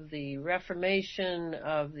Renaissance, of the Reformation,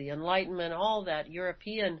 of the Enlightenment, all that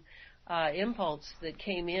European impulse that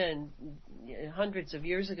came in hundreds of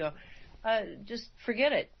years ago, just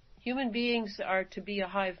forget it. Human beings are to be a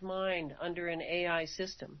hive mind under an AI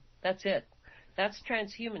system. That's it. That's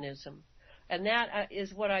transhumanism. And that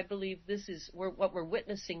is what I believe what we're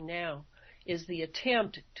witnessing now, is the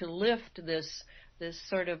attempt to lift this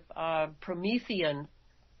sort of Promethean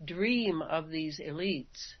dream of these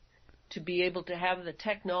elites to be able to have the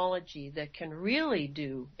technology that can really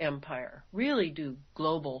do empire, really do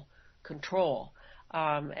global control.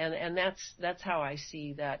 And that's how I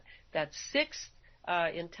see that sixth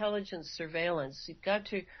intelligence surveillance. We've got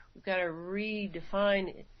to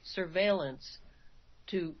redefine surveillance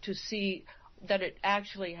to see that it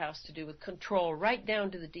actually has to do with control right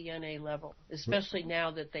down to the DNA level, especially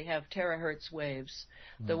now that they have terahertz waves,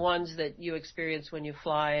 the ones that you experience when you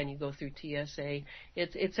fly and you go through TSA.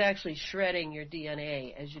 It's actually shredding your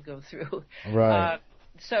DNA as you go through. Right.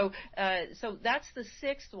 So that's the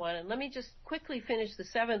 6th one, and let me just quickly finish the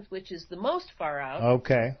 7th, which is the most far out.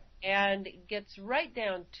 Okay. And gets right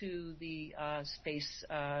down to the space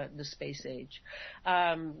age.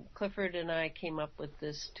 Clifford and I came up with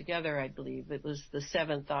this together, I believe. It was the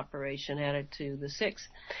 7th operation added to the 6th,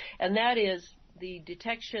 and that is the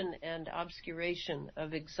detection and obscuration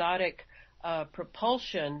of exotic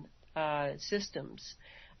propulsion systems.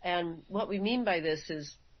 And what we mean by this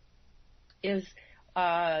is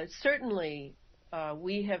certainly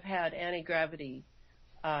we have had anti-gravity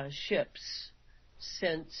ships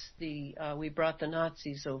since we brought the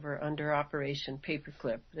Nazis over under Operation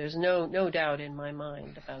Paperclip. There's no doubt in my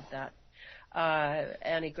mind about that.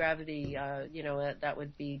 Anti-gravity, that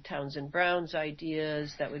would be Townsend Brown's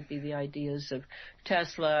ideas. That would be the ideas of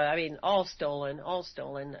Tesla. I mean, all stolen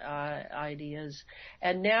ideas.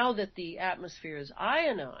 And now that the atmosphere is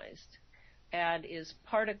ionized and is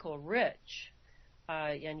particle rich,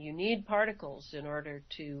 and you need particles in order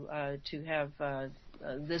to have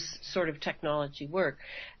this sort of technology work,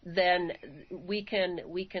 then we can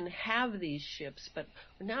have these ships, but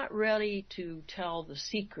we're not ready to tell the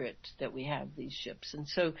secret that we have these ships. And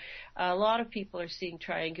so a lot of people are seeing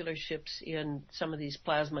triangular ships in some of these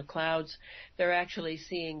plasma clouds. They're actually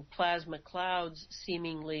seeing plasma clouds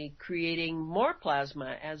seemingly creating more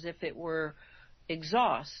plasma as if it were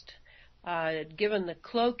exhaust. Given the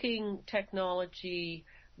cloaking technology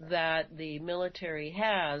that the military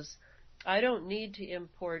has, I don't need to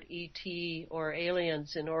import ET or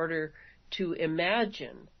aliens in order to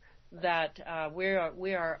imagine that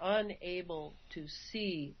we are unable to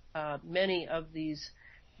see many of these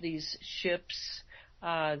ships,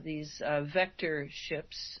 these vector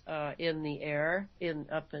ships in the air,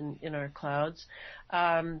 up in our clouds.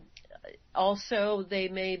 Also, they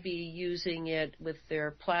may be using it with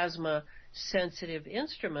their plasma-sensitive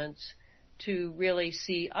instruments to really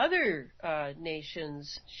see other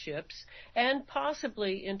nations' ships and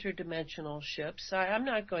possibly interdimensional ships. I'm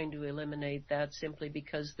not going to eliminate that simply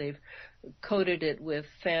because they've coated it with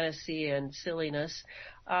fantasy and silliness.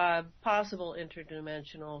 Possible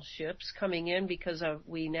interdimensional ships coming in because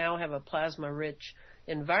we now have a plasma-rich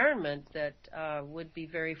environment that would be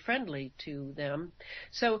very friendly to them.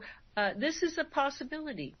 So this is a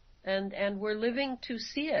possibility, and we're living to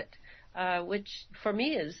see it, which for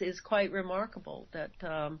me is quite remarkable that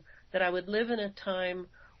I would live in a time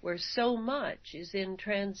where so much is in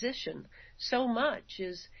transition, so much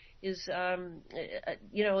is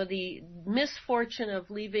the misfortune of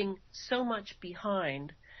leaving so much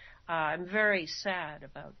behind. I'm very sad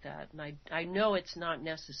about that, and I know it's not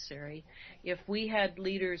necessary. If we had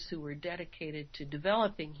leaders who were dedicated to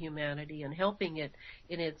developing humanity and helping it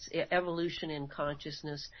in its evolution in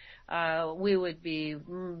consciousness, we would be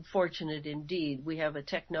fortunate indeed. We have a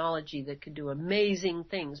technology that can do amazing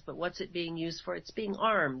things, but what's it being used for? It's being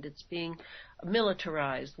armed. It's being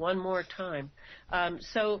militarized one more time.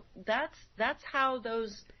 So that's how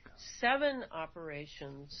those 7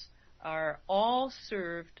 operations are all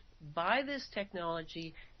served by this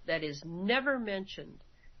technology that is never mentioned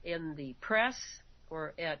in the press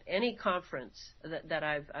or at any conference that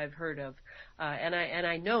I've heard of, and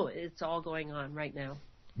I know it's all going on right now.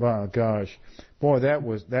 Wow, gosh, boy, that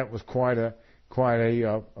was quite a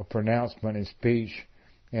pronouncement and speech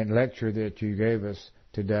and lecture that you gave us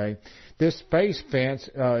today. This space fence,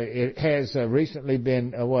 it has recently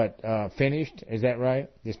been finished. Is that right?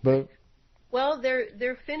 This book. Well,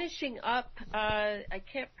 they're finishing up. I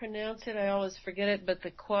can't pronounce it. I always forget it. But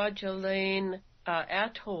the Kwajalein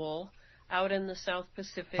Atoll out in the South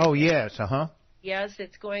Pacific. Oh yes, Yes,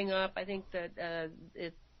 it's going up. I think that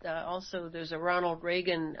also there's a Ronald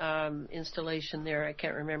Reagan installation there. I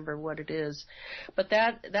can't remember what it is, but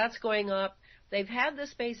that's going up. They've had the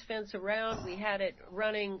space fence around. We had it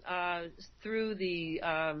running through the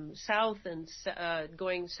south and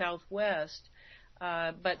going southwest,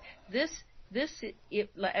 but this,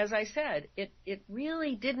 as I said, it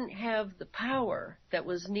really didn't have the power that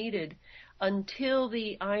was needed until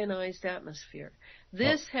the ionized atmosphere.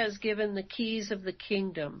 This has given the keys of the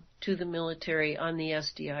kingdom to the military on the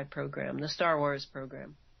SDI program, the Star Wars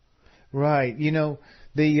program. Right.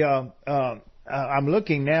 I'm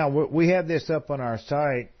looking now. We have this up on our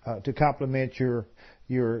site to complement your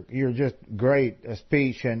just great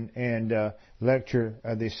speech and lecture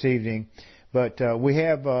this evening. But we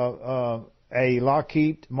have a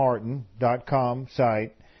LockheedMartin.com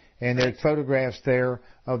site, and there's photographs there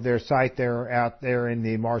of their site there out there in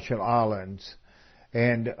the Marshall Islands.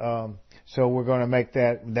 And so we're going to make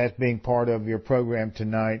that's being part of your program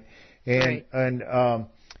tonight. And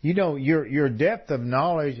your depth of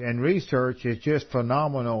knowledge and research is just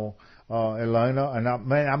phenomenal Elena, and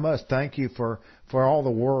I must thank you for all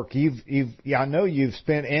the work I know you've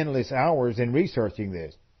spent endless hours in researching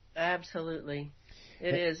this. Absolutely.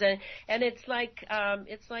 It is, and it's like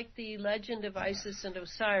the legend of Isis and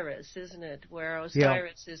Osiris, isn't it? Where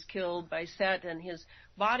Osiris is killed by Set, and his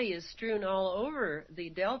body is strewn all over the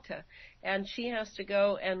delta, and she has to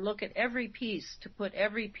go and look at every piece to put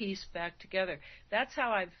every piece back together. That's how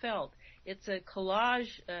I've felt. It's a collage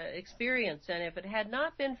experience, and if it had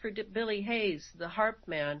not been for Billy Hayes, the harp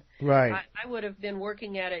man, right, I would have been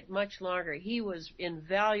working at it much longer. He was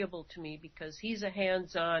invaluable to me because he's a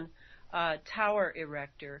hands-on tower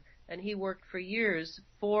erector, and he worked for years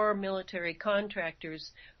for military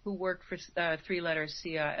contractors who worked for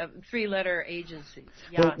three-letter agencies.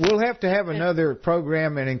 Yeah. Well, we'll have to have another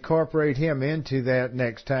program and incorporate him into that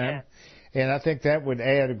next time. Yes. And I think that would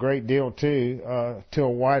add a great deal to a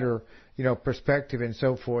wider, perspective and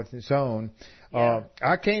so forth and so on. Yeah.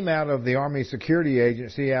 I came out of the Army Security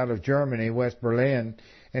Agency out of Germany, West Berlin,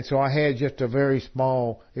 and so I had just a very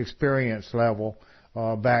small experience level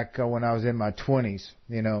back when I was in my 20s,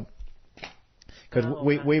 because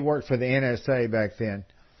we worked for the NSA back then.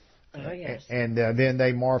 Oh, yes. And then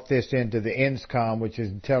they morphed this into the INSCOM, which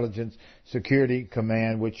is Intelligence Security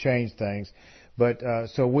Command, which changed things. But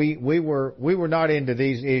so we were not into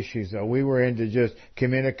these issues, though. We were into just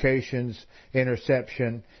communications,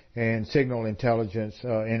 interception, and signal intelligence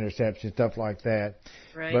interception, stuff like that.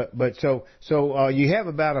 Right. But so you have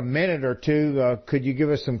about a minute or two. Could you give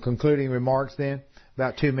us some concluding remarks then?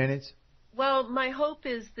 About 2 minutes. Well, my hope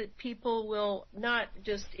is that people will not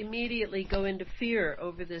just immediately go into fear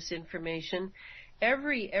over this information.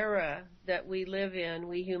 Every era that we live in,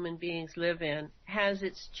 we human beings live in, has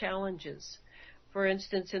its challenges. For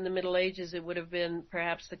instance, in the Middle Ages, it would have been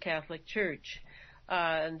perhaps the Catholic Church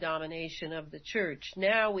and domination of the church.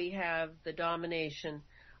 Now we have the domination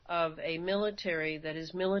of a military that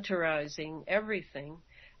is militarizing everything,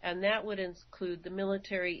 and that would include the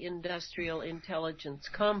military-industrial intelligence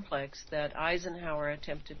complex that Eisenhower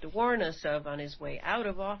attempted to warn us of on his way out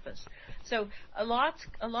of office. So a lot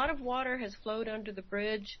of water has flowed under the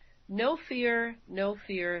bridge. No fear, no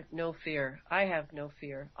fear, no fear. I have no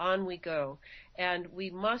fear. On we go. And we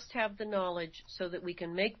must have the knowledge so that we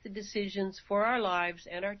can make the decisions for our lives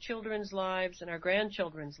and our children's lives and our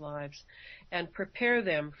grandchildren's lives and prepare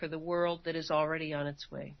them for the world that is already on its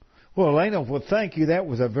way. Well, Elena, thank you. That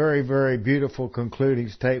was a very, very beautiful concluding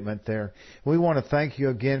statement there. We want to thank you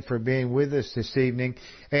again for being with us this evening.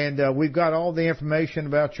 And we've got all the information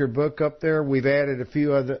about your book up there. We've added a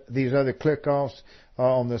few these other click-offs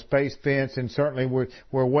on the space fence, and certainly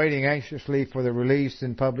we're waiting anxiously for the release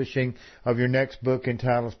and publishing of your next book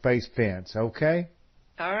entitled Space Fence. Okay?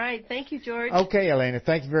 All right. Thank you, George. Okay, Elena.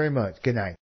 Thank you very much. Good night.